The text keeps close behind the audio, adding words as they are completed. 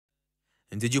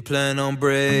And did you plan on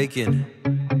breaking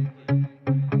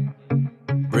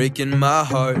my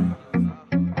heart?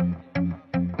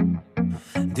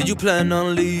 Did you plan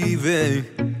on leaving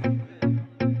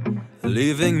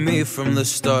me from the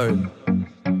start?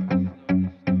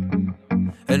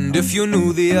 And if you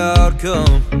knew the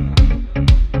outcome,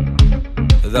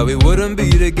 that we wouldn't be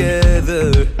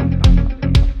together,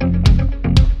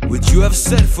 would you have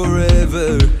said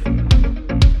forever?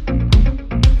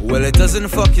 Well, it doesn't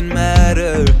fucking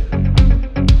matter.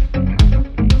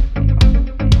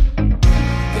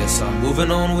 Guess I'm moving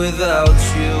on without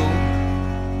you,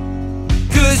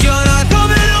 'cause you're not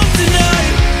coming home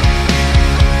tonight.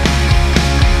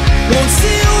 Won't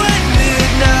see you at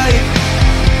midnight.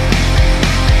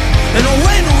 And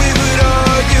when we would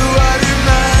argue, I'd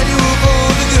remind you of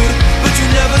all the good, but you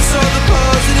never saw the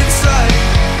positive side.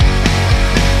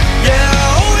 Yeah, I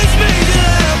always made you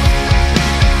laugh,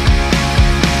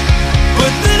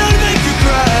 but then I'd make you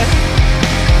cry.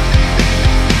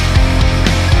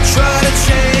 Try to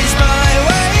change my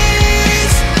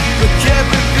ways, but kept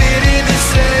repeating the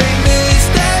same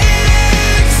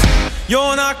mistakes.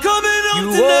 You're not coming home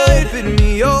tonight. You opened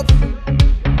me up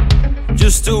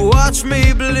just to watch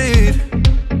me bleed.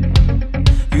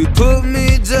 You put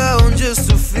me down just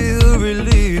to feel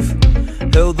relief.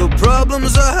 Held the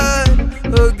problems I had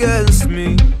against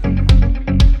me.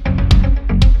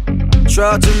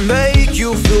 Tried to make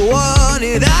you feel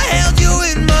wanted. I held you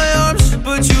in my arms,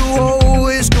 but you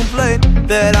always complained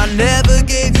that I never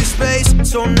gave you space.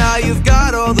 So now you've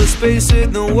got all the space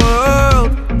in the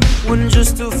world, when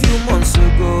just a few months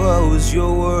ago I was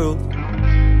your world.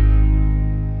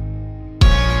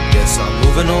 Guess I'm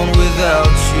moving on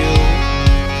without you,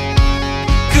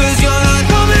 'cause you're not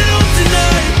coming home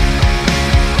tonight.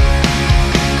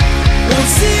 Won't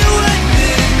see you at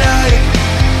midnight.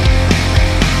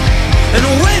 And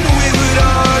when we would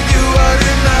argue, I'd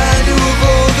remind you of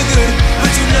all the good,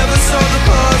 but you never saw the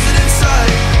positive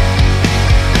side.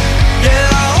 Yeah,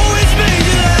 I always made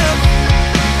you laugh,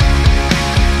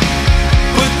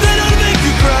 but then I'd make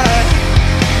you cry.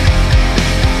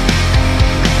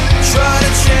 Try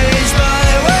to change my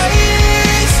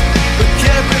ways, but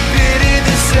kept repeating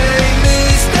the same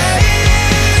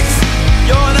mistakes.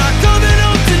 You're not coming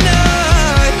home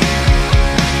tonight.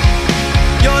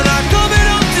 You're not coming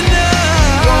home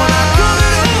tonight. You're not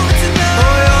coming home tonight.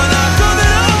 Oh, you're not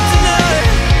coming home tonight.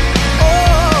 Oh,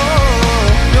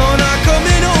 you're not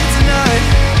coming home tonight.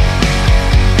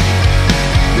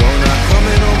 You're not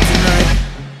coming home tonight.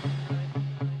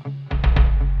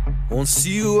 Won't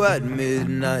see you at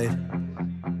midnight.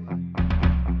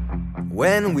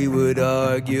 When we would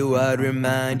argue, I'd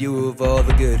remind you of all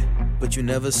the good, but you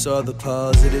never saw the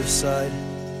positive side.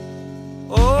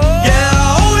 Oh,